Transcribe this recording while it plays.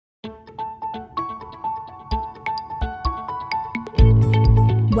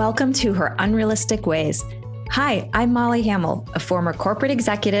Welcome to Her Unrealistic Ways. Hi, I'm Molly Hamill, a former corporate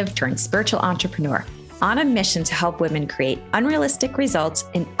executive turned spiritual entrepreneur, on a mission to help women create unrealistic results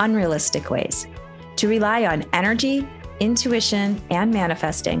in unrealistic ways, to rely on energy, intuition, and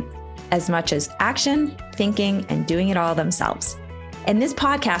manifesting as much as action, thinking, and doing it all themselves. In this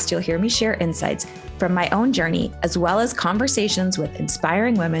podcast, you'll hear me share insights from my own journey, as well as conversations with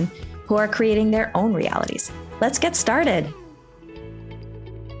inspiring women who are creating their own realities. Let's get started.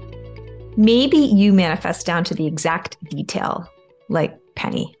 Maybe you manifest down to the exact detail, like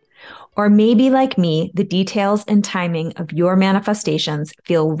Penny. Or maybe like me, the details and timing of your manifestations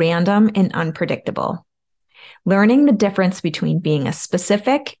feel random and unpredictable. Learning the difference between being a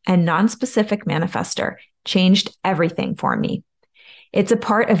specific and non-specific manifester changed everything for me. It's a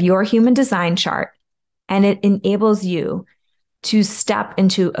part of your human design chart, and it enables you to step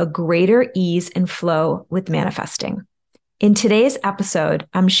into a greater ease and flow with manifesting. In today's episode,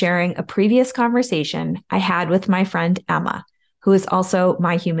 I'm sharing a previous conversation I had with my friend Emma, who is also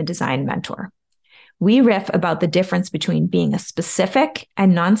my human design mentor. We riff about the difference between being a specific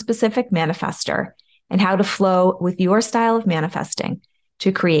and non-specific manifester and how to flow with your style of manifesting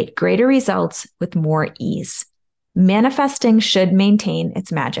to create greater results with more ease. Manifesting should maintain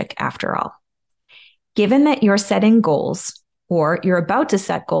its magic after all. Given that you're setting goals, or you're about to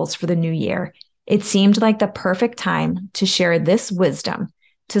set goals for the new year, it seemed like the perfect time to share this wisdom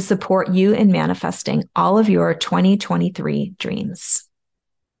to support you in manifesting all of your 2023 dreams.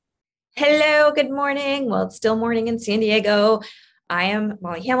 Hello, good morning. Well, it's still morning in San Diego. I am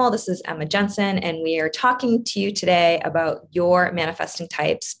Molly Hamill. This is Emma Jensen, and we are talking to you today about your manifesting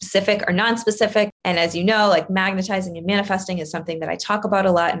type, specific or non-specific. And as you know, like magnetizing and manifesting is something that I talk about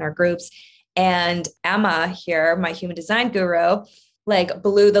a lot in our groups. And Emma here, my human design guru, like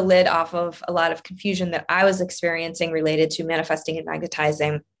blew the lid off of a lot of confusion that I was experiencing related to manifesting and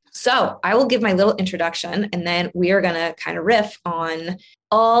magnetizing. So I will give my little introduction, and then we are going to kind of riff on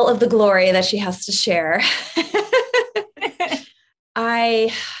all of the glory that she has to share.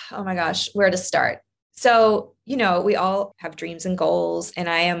 Oh my gosh, where to start? So, we all have dreams and goals, and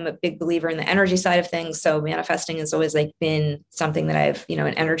I am a big believer in the energy side of things. So manifesting has always been something that I've,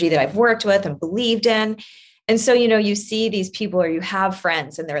 an energy that I've worked with and believed in. And so, you see these people or you have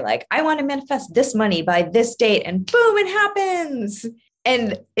friends and they're like, I want to manifest this money by this date, and boom, it happens.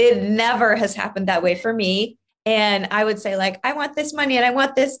 And it never has happened that way for me. And I would say I want this money and I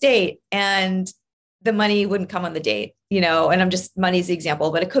want this date, and the money wouldn't come on the date, and money's the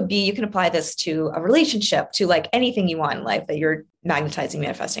example, but it could be, you can apply this to a relationship, to anything you want in life that you're magnetizing,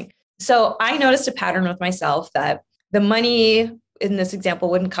 manifesting. So I noticed a pattern with myself that the money in this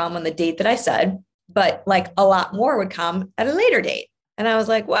example wouldn't come on the date that I said, but a lot more would come at a later date. And I was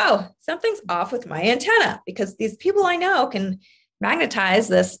like, whoa, something's off with my antenna, because these people I know can magnetize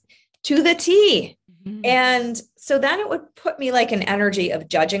this to the T. Mm-hmm. And so then it would put me an energy of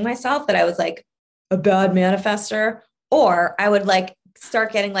judging myself, that I was a bad manifester, or I would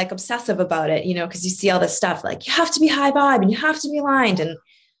start getting obsessive about it, because you see all this stuff, you have to be high vibe and you have to be aligned. And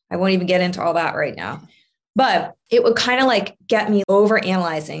I won't even get into all that right now. But it would kind of get me over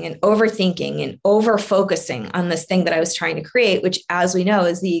analyzing and overthinking and over focusing on this thing that I was trying to create, which, as we know,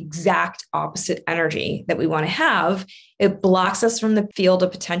 is the exact opposite energy that we want to have. It blocks us from the field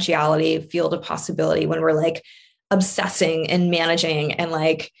of potentiality, field of possibility, when we're obsessing and managing and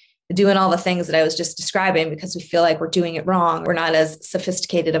doing all the things that I was just describing, because we feel we're doing it wrong. We're not as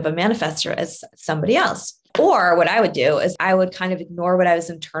sophisticated of a manifestor as somebody else. Or what I would do is I would kind of ignore what I was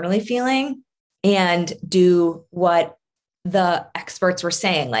internally feeling and do what the experts were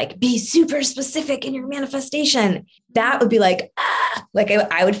saying, be super specific in your manifestation. That would be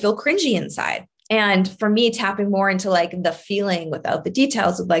I would feel cringy inside. And for me, tapping more into the feeling without the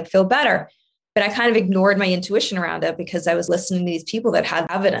details would feel better. But I kind of ignored my intuition around it, because I was listening to these people that had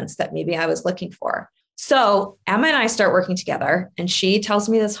evidence that maybe I was looking for. So Emma and I start working together, and she tells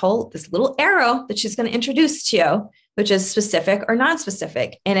me this little arrow that she's going to introduce to you, which is specific or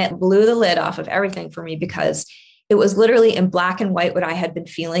non-specific. And it blew the lid off of everything for me, because it was literally in black and white what I had been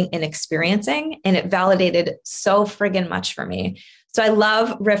feeling and experiencing. And it validated so friggin' much for me. So I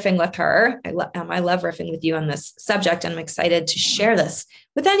love riffing with her. I love riffing with you on this subject. And I'm excited to share this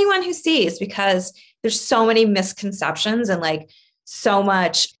with anyone who sees, because there's so many misconceptions and so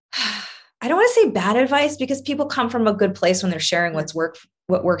much, I don't want to say bad advice, because people come from a good place when they're sharing what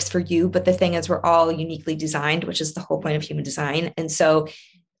works for you. But the thing is, we're all uniquely designed, which is the whole point of human design. And so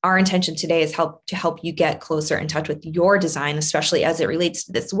our intention today is to help you get closer in touch with your design, especially as it relates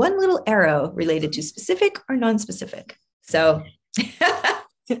to this one little arrow related to specific or non-specific. So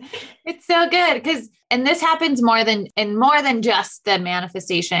It's so good and this happens more than just the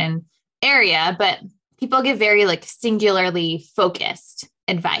manifestation area, but people give very like singularly focused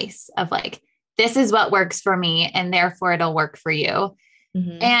advice of like, this is what works for me and therefore it'll work for you.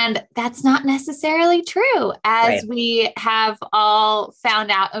 Mm-hmm. And that's not necessarily true, as we have all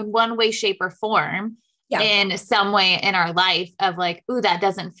found out in one way, shape, or form in some way in our life of like, ooh, that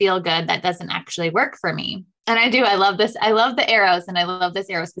doesn't feel good. That doesn't actually work for me. And I love this. I love the arrows, and I love this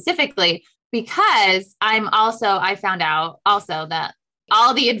arrow specifically because I found out also that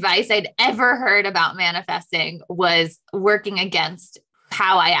all the advice I'd ever heard about manifesting was working against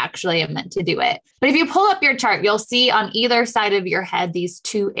how I actually am meant to do it. But if you pull up your chart, you'll see on either side of your head, these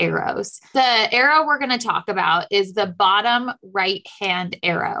two arrows. The arrow we're going to talk about is the bottom right hand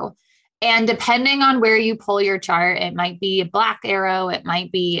arrow. And depending on where you pull your chart, it might be a black arrow, it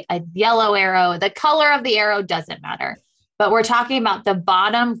might be a yellow arrow. The color of the arrow doesn't matter, but we're talking about the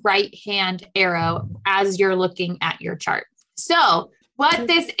bottom right hand arrow as you're looking at your chart. So what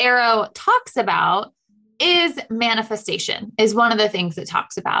this arrow talks about is manifestation, is one of the things it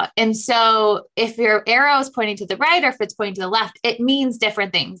talks about. And so if your arrow is pointing to the right or if it's pointing to the left, it means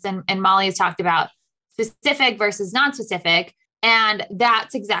different things. And Molly has talked about specific versus non-specific. And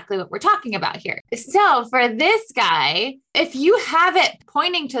that's exactly what we're talking about here. So for this guy, if you have it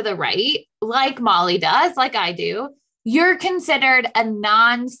pointing to the right, like Molly does, like I do, you're considered a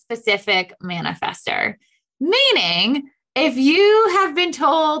non-specific manifester, meaning if you have been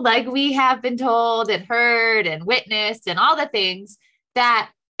told, like we have been told and heard and witnessed and all the things, that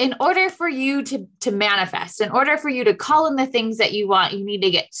in order for you to manifest, in order for you to call in the things that you want, you need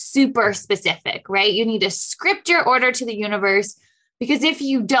to get super specific, right? You need to script your order to the universe, because if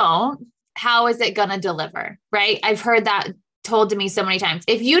you don't, how is it going to deliver, right? I've heard that told to me so many times.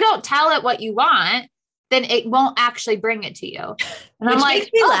 If you don't tell it what you want, then it won't actually bring it to you. And Which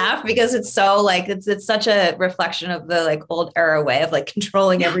makes me laugh because it's so like, it's such a reflection of the like old era way of like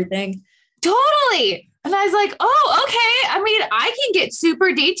controlling everything. Totally. And I was like, oh, okay. I mean, I can get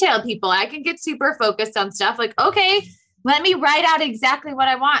super detailed, people. I can get super focused on stuff like, okay, let me write out exactly what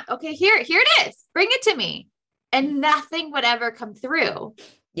I want. Okay, here it is. Bring it to me. And nothing would ever come through.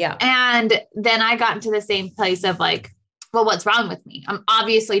 Yeah. And then I got into the same place of like, well, what's wrong with me? I'm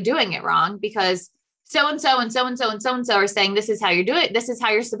obviously doing it wrong because so-and-so and so-and-so and so-and-so are saying, this is how you do it. This is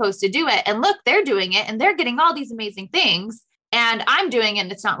how you're supposed to do it. And look, they're doing it and they're getting all these amazing things. And I'm doing it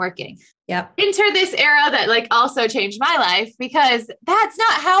and it's not working. Yep. Enter this era that like also changed my life, because that's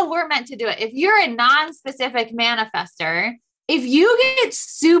not how we're meant to do it. If you're a non-specific manifester, if you get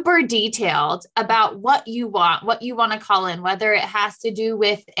super detailed about what you want to call in, whether it has to do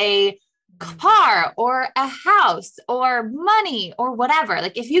with a car or a house or money or whatever,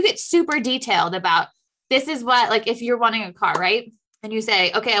 like if you get super detailed about this is what, like if you're wanting a car, right? And you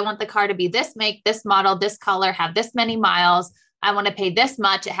say, okay, I want the car to be this make, this model, this color, have this many miles. I want to pay this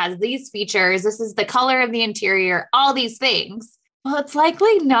much. It has these features. This is the color of the interior, all these things. Well, it's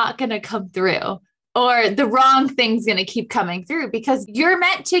likely not going to come through, or the wrong thing's going to keep coming through, because you're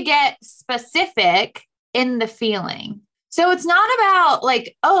meant to get specific in the feeling. So it's not about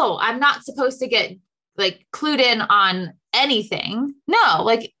like, oh, I'm not supposed to get like clued in on anything. No,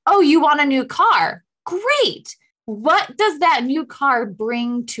 like, oh, you want a new car. Great. What does that new car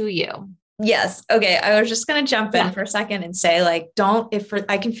bring to you? Yes. Okay. I was just going to jump in for a second and say, like,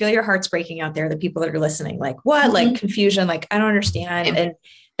 I can feel your hearts breaking out there, the people that are listening, like what, mm-hmm. like confusion, like, I don't understand. And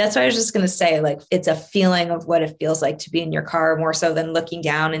that's what I was just going to say. Like, it's a feeling of what it feels like to be in your car, more so than looking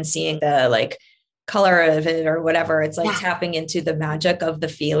down and seeing the like color of it or whatever. It's like tapping into the magic of the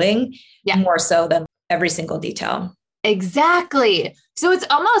feeling more so than every single detail. Exactly. So it's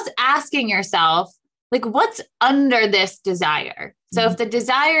almost asking yourself, like, what's under this desire? So if the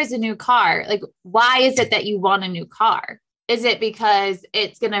desire is a new car, like, why is it that you want a new car? Is it because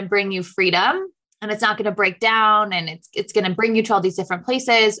it's going to bring you freedom and it's not going to break down and it's going to bring you to all these different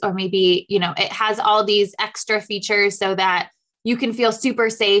places? Or maybe, it has all these extra features so that you can feel super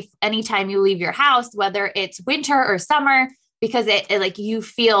safe anytime you leave your house, whether it's winter or summer, because it like you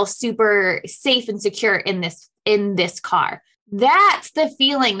feel super safe and secure in this car. That's the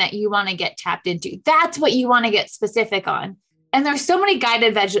feeling that you want to get tapped into. That's what you want to get specific on. And there's so many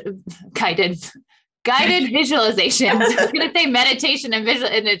guided visualizations. I was going to say meditation and visual,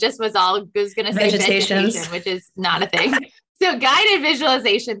 and it was going to say vegetation, which is not a thing. So guided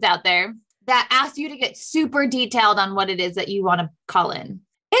visualizations out there that ask you to get super detailed on what it is that you want to call in.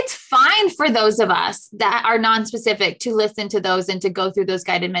 It's fine for those of us that are non-specific to listen to those and to go through those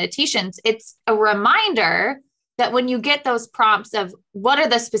guided meditations. It's a reminder that when you get those prompts of what are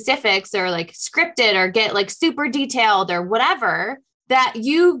the specifics, or like scripted or get like super detailed or whatever, that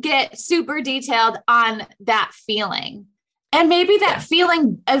you get super detailed on that feeling. And maybe that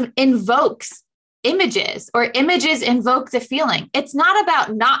feeling invokes images, or images invoke the feeling. It's not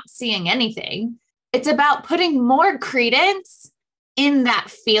about not seeing anything. It's about putting more credence in that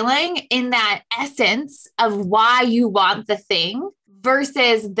feeling, in that essence of why you want the thing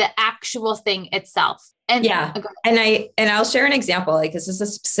versus the actual thing itself. And I'll share an example, like this is a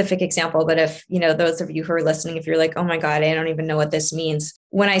specific example, but if, those of you who are listening, if you're like, oh my God, I don't even know what this means.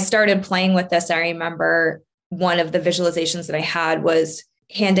 When I started playing with this, I remember one of the visualizations that I had was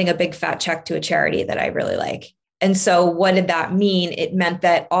handing a big fat check to a charity that I really like. And so what did that mean? It meant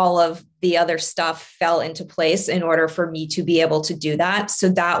that all of the other stuff fell into place in order for me to be able to do that. So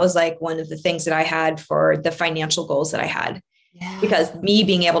that was like one of the things that I had for the financial goals that I had, because me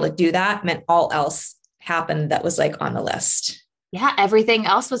being able to do that meant all else happened that was like on the list. Yeah. Everything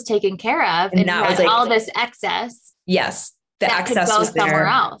else was taken care of. And that was like all this excess. Yes. The that excess could go was there. Somewhere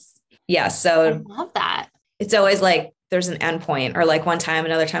else. Yeah. So I love that. It's always like, there's an endpoint, or like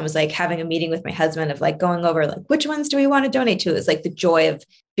another time was like having a meeting with my husband of like going over like, which ones do we want to donate to? It's like the joy of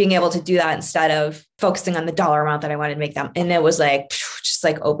being able to do that instead of focusing on the dollar amount that I wanted to make them. And it was like, just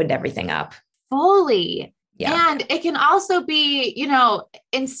like opened everything up. Fully. Yeah. And it can also be,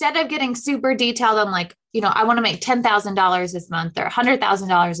 instead of getting super detailed on like, I want to make $10,000 this month or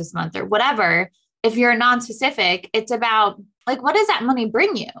 $100,000 this month or whatever. If you're non-specific, it's about like, what does that money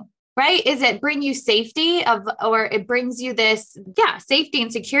bring you? Right? Is it bring you safety or it brings you this, safety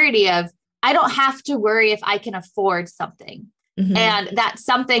and security of, I don't have to worry if I can afford something. Mm-hmm. And that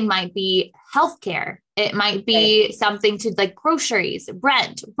something might be healthcare. It might be something to like groceries,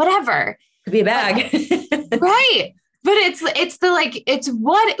 rent, whatever. Could be a bag. Right. But it's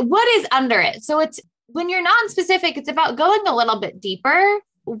what is under it. So it's when you're non-specific, it's about going a little bit deeper.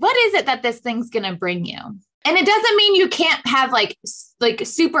 What is it that this thing's going to bring you? And it doesn't mean you can't have like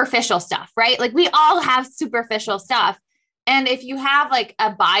superficial stuff, right? Like we all have superficial stuff. And if you have like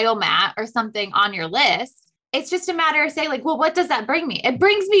a biomat or something on your list, it's just a matter of saying like, well, what does that bring me? It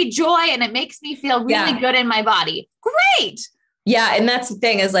brings me joy and it makes me feel really good in my body. Great. Yeah. And that's the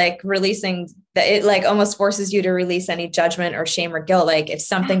thing is like releasing that it like almost forces you to release any judgment or shame or guilt. Like if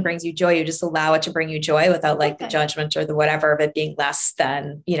something brings you joy, you just allow it to bring you joy without like the judgment or the whatever of it being less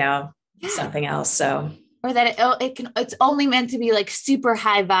than, something else. So, or that it's only meant to be like super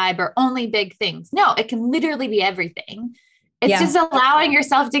high vibe or only big things. No, it can literally be everything. It's just allowing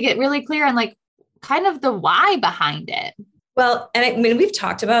yourself to get really clear on like kind of the why behind it. Well, and I mean, we've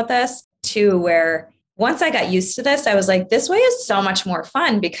talked about this too, where once I got used to this, I was like, this way is so much more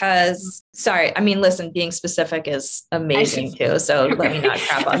fun because listen, being specific is amazing too. So let me not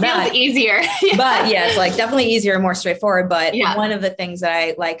crap on that. It's easier. But yeah, it's like definitely easier, more straightforward. But one of the things that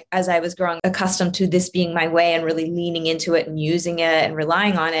I like, as I was growing accustomed to this being my way and really leaning into it and using it and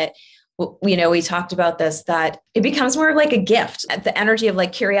relying on it, we talked about this, that it becomes more like a gift, the energy of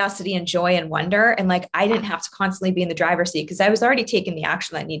like curiosity and joy and wonder. And like, I didn't have to constantly be in the driver's seat because I was already taking the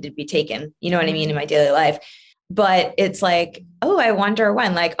action that needed to be taken, you know what I mean, in my daily life. But it's like, oh, I wonder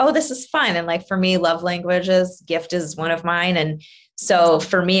when, like, oh, this is fun. And like, for me, love languages, gift is one of mine. And so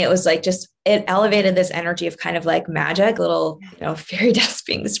for me, it was like, it elevated this energy of kind of like magic, little, fairy dust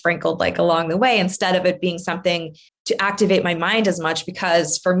being sprinkled like along the way, instead of it being something to activate my mind as much,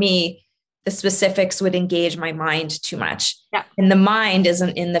 because for me, the specifics would engage my mind too much. Yeah. And the mind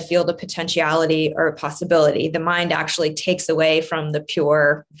isn't in the field of potentiality or possibility. The mind actually takes away from the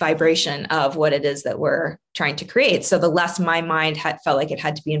pure vibration of what it is that we're trying to create. So the less my mind felt like it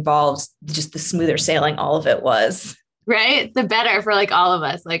had to be involved, just the smoother sailing all of it was. Right. The better for like all of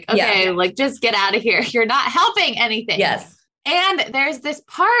us. Like, okay, like just get out of here. You're not helping anything. Yes. And there's this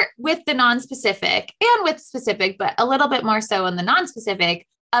part with the non-specific and with specific, but a little bit more so in the non-specific,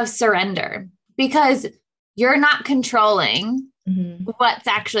 of surrender, because you're not controlling what's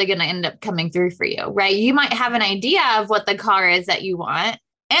actually going to end up coming through for you, right? You might have an idea of what the car is that you want,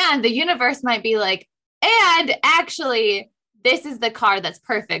 and the universe might be like, and actually, this is the car that's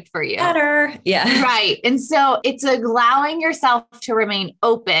perfect for you. Better. Yeah. Right. And so it's allowing yourself to remain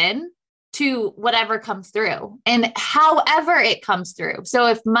open to whatever comes through and however it comes through. So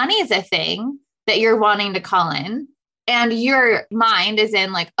if money is a thing that you're wanting to call in, and your mind is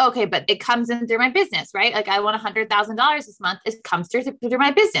in like, okay, but it comes in through my business, right? Like I want $100,000 this month. It comes through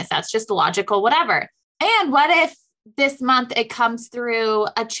my business. That's just logical, whatever. And what if this month it comes through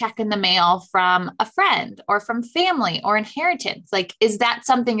a check in the mail from a friend or from family or inheritance? Like, is that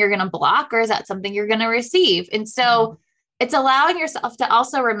something you're going to block, or is that something you're going to receive? And so it's allowing yourself to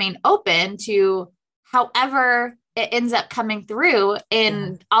also remain open to however it ends up coming through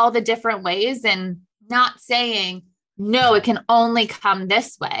in all the different ways, and not saying, no, it can only come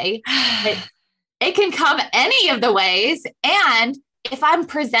this way. It can come any of the ways. And if I'm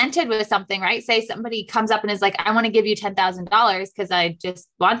presented with something, right? Say somebody comes up and is like, I want to give you $10,000 because I just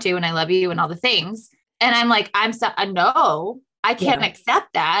want to, and I love you and all the things. And I'm like, no, I can't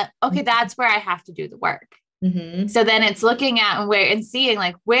accept that. Okay. That's where I have to do the work. So then it's looking at and seeing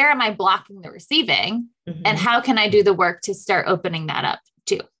like, where am I blocking the receiving and how can I do the work to start opening that up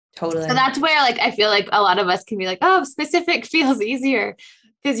too? Totally. So that's where like, I feel like a lot of us can be like, oh, specific feels easier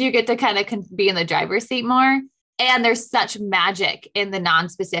because you get to kind of be in the driver's seat more. And there's such magic in the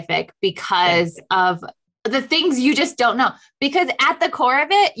non-specific because of the things you just don't know, because at the core of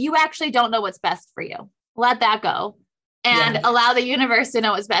it, you actually don't know what's best for you. Let that go. And allow the universe to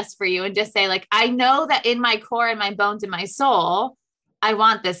know what's best for you and just say like, I know that in my core and my bones and my soul, I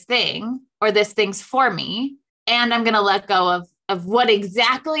want this thing or this thing's for me. And I'm going to let go of what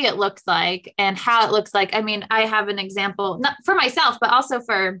exactly it looks like and how it looks like. I mean, I have an example, not for myself, but also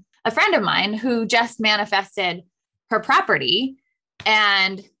for a friend of mine who just manifested her property.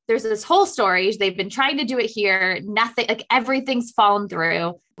 And there's this whole story. They've been trying to do it here. Nothing, like everything's fallen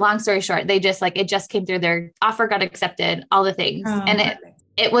through. Long story short, they just like, it just came through, their offer got accepted, all the things. And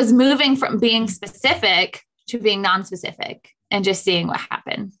it was moving from being specific to being non-specific and just seeing what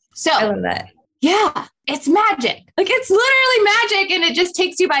happened. So I love that. Yeah, it's magic. Like it's literally magic. And it just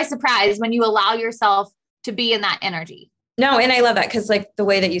takes you by surprise when you allow yourself to be in that energy. No. And I love that. Cause like the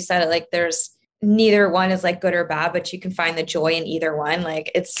way that you said it, like there's neither one is like good or bad, but you can find the joy in either one.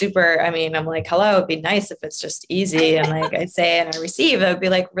 Like it's super, I mean, I'm like, hello, it'd be nice if it's just easy. And like I say, and I receive, it would be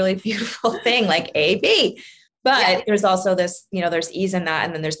like really beautiful thing, like A, B. But there's also this, there's ease in that.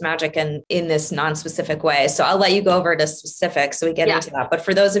 And then there's magic in this non-specific way. So I'll let you go over to specific. So we get into that. But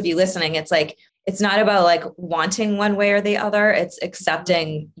for those of you listening, it's like, it's not about like wanting one way or the other. It's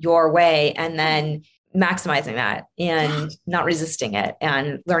accepting your way and then maximizing that and not resisting it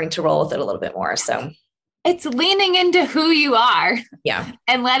and learning to roll with it a little bit more. So it's leaning into who you are. Yeah.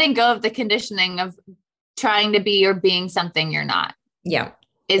 And letting go of the conditioning of trying to be or being something you're not. Yeah.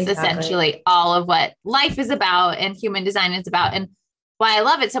 Is essentially all of what life is about and human design is about. And why I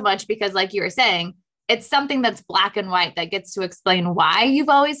love it so much, because like you were saying, it's something that's black and white that gets to explain why you've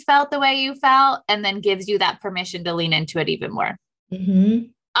always felt the way you felt and then gives you that permission to lean into it even more.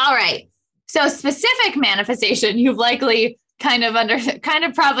 All right. So specific manifestation, you've likely kind of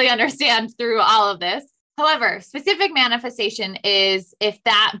probably understand through all of this. However, specific manifestation is if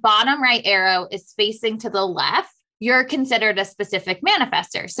that bottom right arrow is facing to the left, you're considered a specific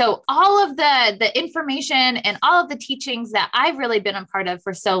manifester. So all of the information and all of the teachings that I've really been a part of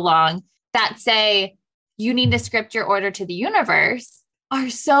for so long that say you need to script your order to the universe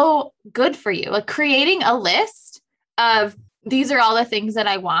are so good for you. Like creating a list of these are all the things that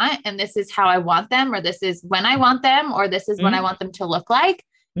I want, and this is how I want them, or this is when I want them, or this is when I want them to look like,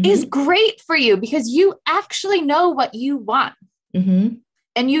 is great for you because you actually know what you want and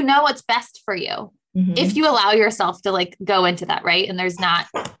you know what's best for you. If you allow yourself to like go into that, right? And there's not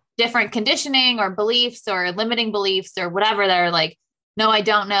different conditioning or beliefs or limiting beliefs or whatever that are like, no, I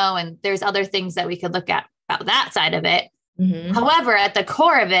don't know. And there's other things that we could look at about that side of it. However, at the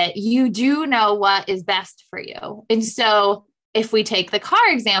core of it, you do know what is best for you. And so if we take the car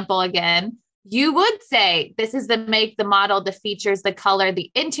example again, you would say, this is the make, the model, the features, the color,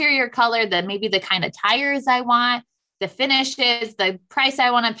 the interior color, maybe the kind of tires I want, the finishes, the price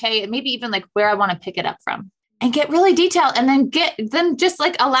I want to pay, and maybe even like where I want to pick it up from, and get really detailed. And then just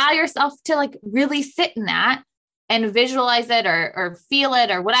like allow yourself to like really sit in that and visualize it or feel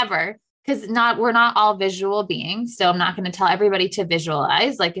it or whatever. Cause we're not all visual beings. So I'm not going to tell everybody to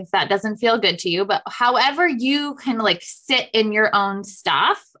visualize, like if that doesn't feel good to you, but however you can like sit in your own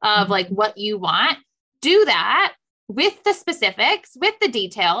stuff of like what you want, do that with the specifics, with the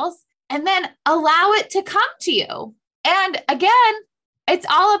details, and then allow it to come to you. And again, it's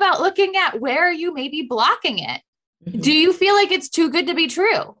all about looking at where you may be blocking it. Do you feel like it's too good to be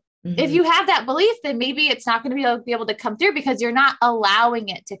true? If you have that belief, then maybe it's not going to be able to come through because you're not allowing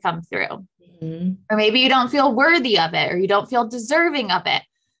it to come through. Or maybe you don't feel worthy of it, or you don't feel deserving of it.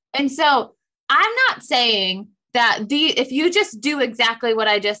 And so I'm not saying that if you just do exactly what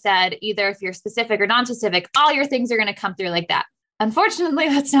I just said, either if you're specific or non-specific, all your things are going to come through like that. Unfortunately,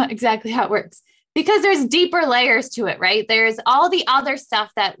 that's not exactly how it works. Because there's deeper layers to it, right? There's all the other stuff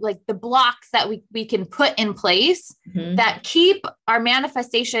that like the blocks that we can put in place that keep our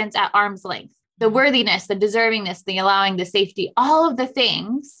manifestations at arm's length, the worthiness, the deservingness, the allowing, the safety, all of the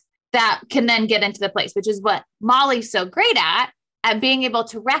things that can then get into the place, which is what Molly's so great at being able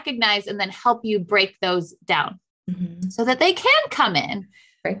to recognize and then help you break those down so that they can come in.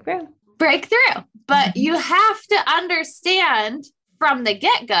 Break through. break through. But you have to understand from the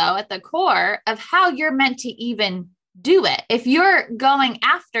get-go at the core of how you're meant to even do it. If you're going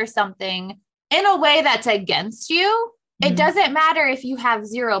after something in a way that's against you, it doesn't matter if you have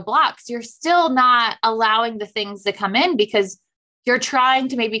 0 blocks, you're still not allowing the things to come in because you're trying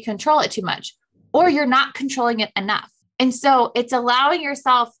to maybe control it too much, or you're not controlling it enough. And so it's allowing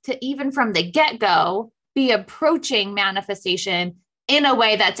yourself to, even from the get-go, be approaching manifestation in a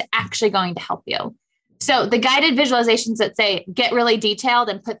way that's actually going to help you. So the guided visualizations that say, get really detailed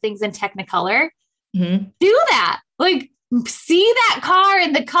and put things in Technicolor, do that. Like, see that car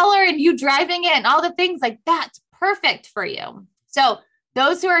and the color and you driving it and all the things, like that's perfect for you. So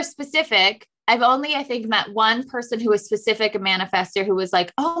those who are specific, I've only, I think, met one person who was specific, a manifestor, who was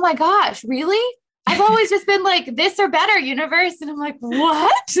like, oh my gosh, really? I've always just been like this or better, universe. And I'm like,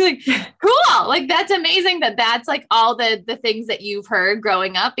 what? Like, cool. Like, that's amazing that that's like all the things that you've heard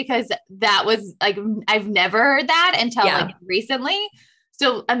growing up, because that was like, I've never heard that until like recently.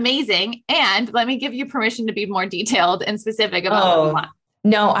 So amazing. And let me give you permission to be more detailed and specific about what you want.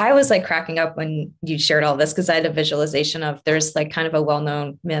 No, I was like cracking up when you shared all this, because I had a visualization of, there's like kind of a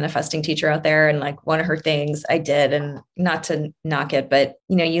well-known manifesting teacher out there. And like one of her things I did, and not to knock it, but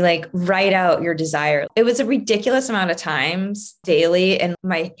you know, you like write out your desire. It was a ridiculous amount of times daily and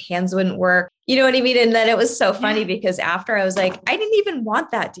my hands wouldn't work. You know what I mean? And then it was so funny because after I was like, I didn't even want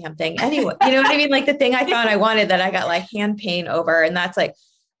that damn thing anyway. You know what I mean? Like the thing I thought I wanted that I got like hand pain over. And that's like,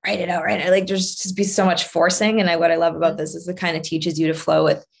 write it out, right? Like there's just be so much forcing. And what I love about this is it kind of teaches you to flow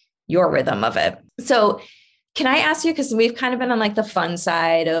with your rhythm of it. So can I ask you, because we've kind of been on like the fun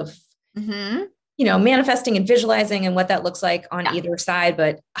side of, you know, manifesting and visualizing and what that looks like on either side,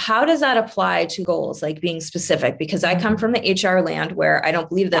 but how does that apply to goals, like being specific? Because I come from the HR land where I don't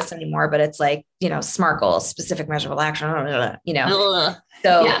believe this anymore, but it's like, you know, SMART goals, specific, measurable action, you know,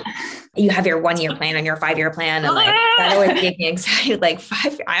 so you have your 1-year plan and your 5-year plan. And like, that always gave me anxiety, like 5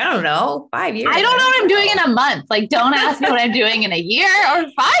 years. I don't know. I don't know what I'm doing in a month. Like, don't ask me what I'm doing in a year or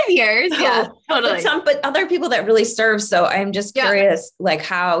 5 years. Yeah, totally. But other people that really serve. So I'm just curious, like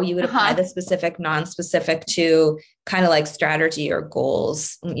how you would apply the specific, non-specific to kind of like strategy or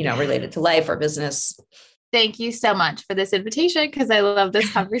goals, you know, related to life or business. Thank you so much for this invitation, because I love this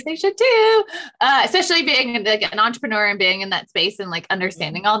conversation too, especially being like an entrepreneur and being in that space and like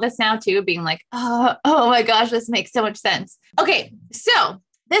understanding all this now too, being like, oh my gosh, this makes so much sense. Okay. So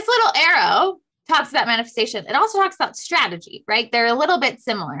this little arrow talks about manifestation. It also talks about strategy, right? They're a little bit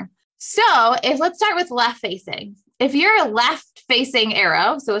similar. So let's start with left facing. If you're a left facing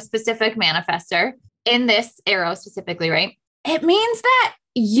arrow, so a specific manifestor in this arrow specifically, right? It means that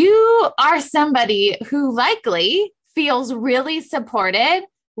you are somebody who likely feels really supported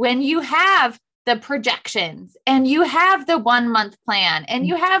when you have the projections and you have the 1-month plan and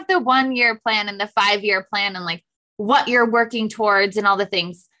you have the 1-year plan and the 5-year plan and like what you're working towards and all the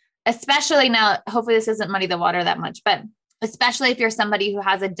things, especially now, hopefully this doesn't muddy the water that much, but especially if you're somebody who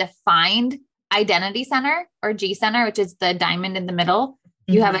has a defined identity center or G center, which is the diamond in the middle,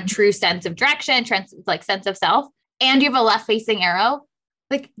 you have a true sense of direction, like sense of self, and you have a left facing arrow.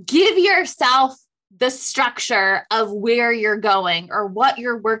 Like, give yourself the structure of where you're going or what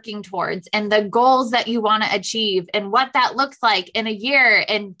you're working towards and the goals that you want to achieve and what that looks like in a year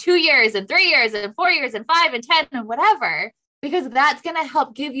and 2 years and 3 years and 4 years and 5 and 10 and whatever, because that's going to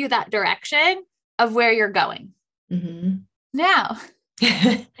help give you that direction of where you're going. Now,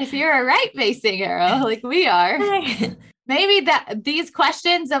 if you're a right facing arrow, like we are, maybe that these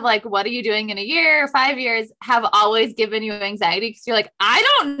questions of like, what are you doing in a year or 5 years have always given you anxiety, because you're like, I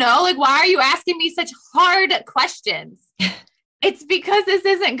don't know. Like, why are you asking me such hard questions? It's because this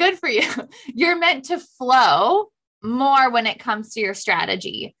isn't good for you. You're meant to flow more when it comes to your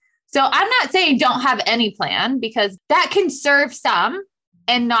strategy. So I'm not saying don't have any plan, because that can serve some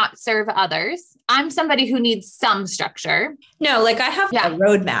and not serve others. I'm somebody who needs some structure. No, like I have a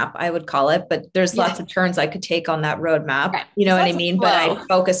roadmap, I would call it, but there's lots of turns I could take on that roadmap. Right. You know what I mean? But I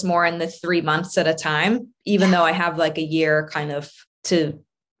focus more in the 3 months at a time, even though I have like a year kind of to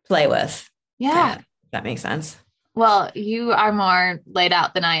play with. Yeah. That makes sense. Well, you are more laid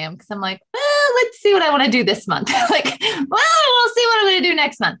out than I am, because I'm like, let's see what I want to do this month. Like, we'll see what I'm going to do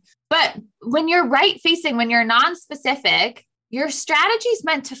next month. But when you're right facing, when you're non-specific, your strategy is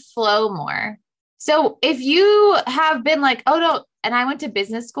meant to flow more. So if you have been like, oh no, and I went to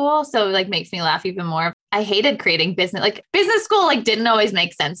business school, so like makes me laugh even more. I hated creating business, like business school, like didn't always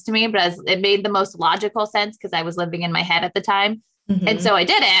make sense to me, but it made the most logical sense because I was living in my head at the time. And so I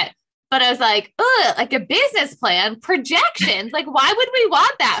did it. But I was like, ugh, like a business plan, projections. Like, why would we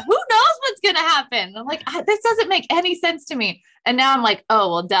want that? Who knows what's going to happen? I'm like, this doesn't make any sense to me. And now I'm like,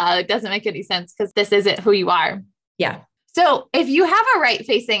 oh, well, duh, it doesn't make any sense because this isn't who you are. Yeah. So if you have a right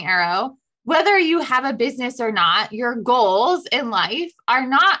facing arrow, whether you have a business or not, your goals in life are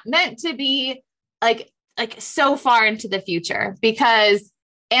not meant to be like so far into the future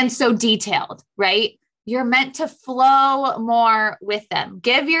and so detailed, right? You're meant to flow more with them.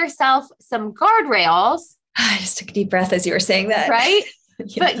 Give yourself some guardrails. I just took a deep breath as you were saying that. Right?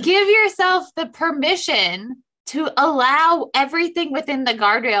 Yeah. But give yourself the permission to allow everything within the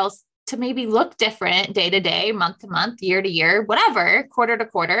guardrails to maybe look different day to day, month to month, year to year, whatever, quarter to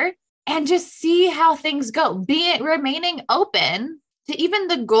quarter, and just see how things go. Be it remaining open to even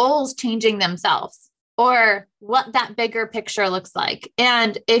the goals changing themselves, or what that bigger picture looks like.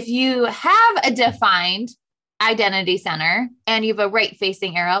 And if you have a defined identity center and you have a right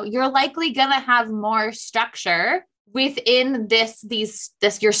facing arrow, you're likely going to have more structure within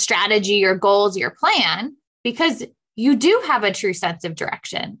your strategy, your goals, your plan, because you do have a true sense of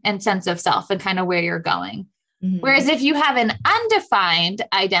direction and sense of self and kind of where you're going. Mm-hmm. Whereas if you have an undefined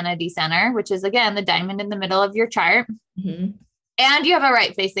identity center, which is again, the diamond in the middle of your chart, mm-hmm. and you have a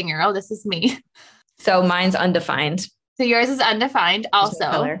right facing arrow, this is me. So mine's undefined. So yours is undefined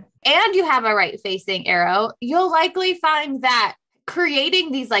also. And you have a right facing arrow. You'll likely find that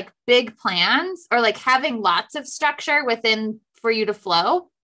creating these like big plans or like having lots of structure within for you to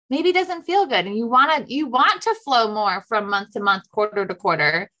flow maybe doesn't feel good. And you want to flow more from month to month, quarter to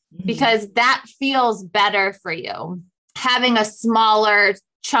quarter, mm-hmm. because that feels better for you. Having a smaller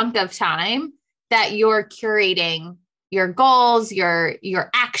chunk of time that you're curating your goals, your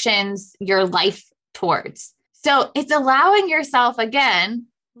actions, your life towards. So it's allowing yourself, again,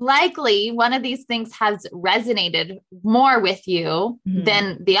 likely one of these things has resonated more with you mm-hmm.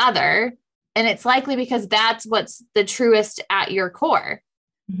 than the other. And it's likely because that's what's the truest at your core.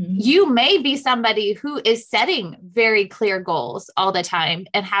 Mm-hmm. You may be somebody who is setting very clear goals all the time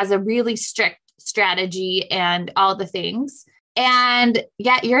and has a really strict strategy and all the things. And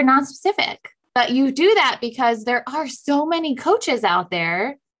yet you're not specific, but you do that because there are so many coaches out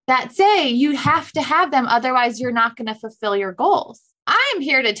there that say you have to have them. Otherwise you're not going to fulfill your goals. I'm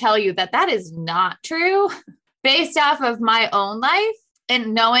here to tell you that is not true based off of my own life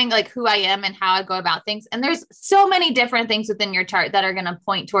and knowing like who I am and how I go about things. And there's so many different things within your chart that are going to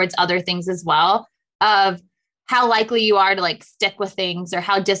point towards other things as well, of how likely you are to like stick with things, or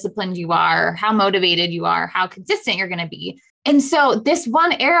how disciplined you are, or how motivated you are, how consistent you're going to be. And so this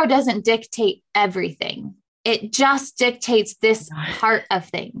one arrow doesn't dictate everything. It just dictates this part of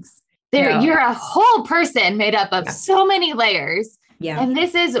things. You're a whole person made up of so many layers. Yeah. And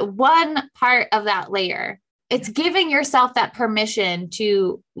this is one part of that layer. It's giving yourself that permission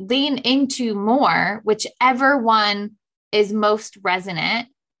to lean into more, whichever one is most resonant,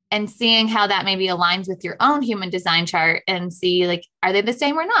 and seeing how that maybe aligns with your own human design chart and see like, are they the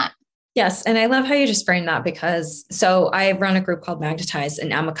same or not? Yes. And I love how you just framed that, because so I run a group called Magnetize,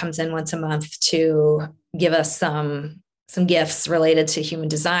 and Emma comes in once a month to give us some gifts related to human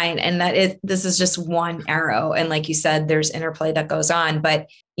design. And this is just one arrow. And like you said, there's interplay that goes on. But,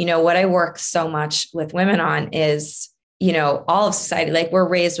 what I work so much with women on is, all of society, like we're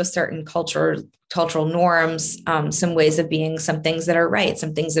raised with certain cultural norms, some ways of being, some things that are right,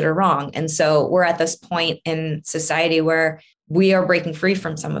 some things that are wrong. And so we're at this point in society where we are breaking free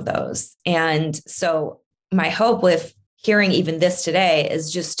from some of those. And so my hope with hearing even this today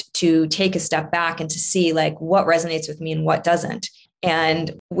is just to take a step back and to see like what resonates with me and what doesn't.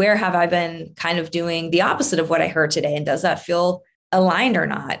 And where have I been kind of doing the opposite of what I heard today? And does that feel aligned or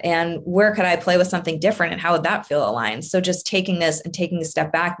not? And where could I play with something different, and how would that feel aligned? So just taking this and taking a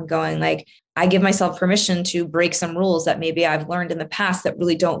step back and going like, I give myself permission to break some rules that maybe I've learned in the past that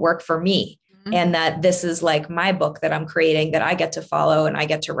really don't work for me. Mm-hmm. And that this is like my book that I'm creating that I get to follow and I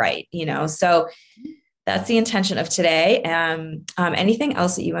get to write, so that's the intention of today. Anything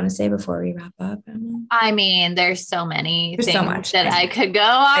else that you want to say before we wrap up, Emma? I mean, there's so many things so much that I could go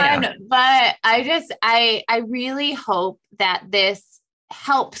on, but I really hope that this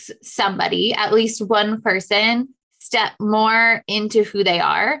helps somebody, at least one person, step more into who they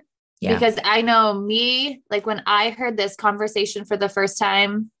are. Yeah. Because I know me, like when I heard this conversation for the first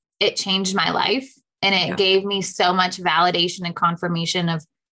time, it changed my life, and it gave me so much validation and confirmation of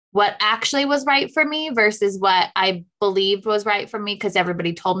what actually was right for me versus what I believed was right for me, because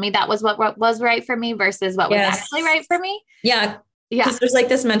everybody told me that was what was right for me versus what was actually right for me. Yeah. Yeah. Because there's like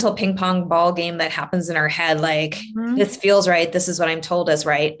this mental ping pong ball game that happens in our head. Like, this feels right. This is what I'm told is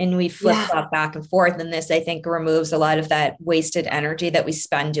right. And we flip flop back and forth. And this, I think, removes a lot of that wasted energy that we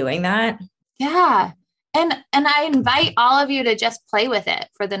spend doing that. Yeah. And I invite all of you to just play with it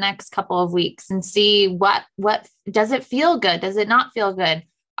for the next couple of weeks and see what does it feel good? Does it not feel good?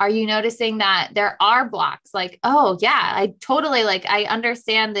 Are you noticing that there are blocks? Like, oh yeah, I totally I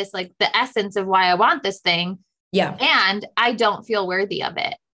understand this, like the essence of why I want this thing. Yeah. And I don't feel worthy of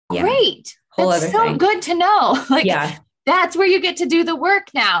it. Yeah. Great. That's so good to know. That's where you get to do the work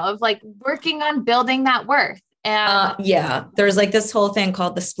now of like working on building that worth. And there's like this whole thing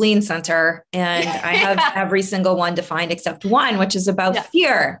called the spleen center. And I have every single one defined except one, which is about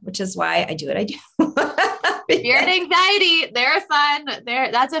fear, which is why I do what I do. Fear and anxiety. They're fun.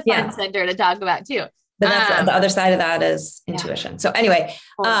 That's a fun center to talk about too. But that's the other side of that is intuition. So anyway,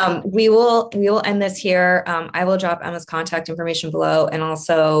 we will end this here. I will drop Emma's contact information below. And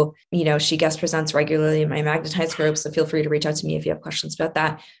also, she guest presents regularly in my Magnetize group. So feel free to reach out to me if you have questions about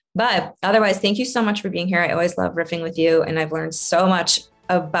that. But otherwise, thank you so much for being here. I always love riffing with you. And I've learned so much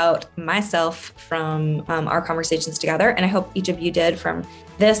about myself from our conversations together. And I hope each of you did from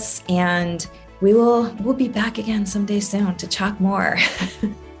this. And we'll be back again someday soon to talk more.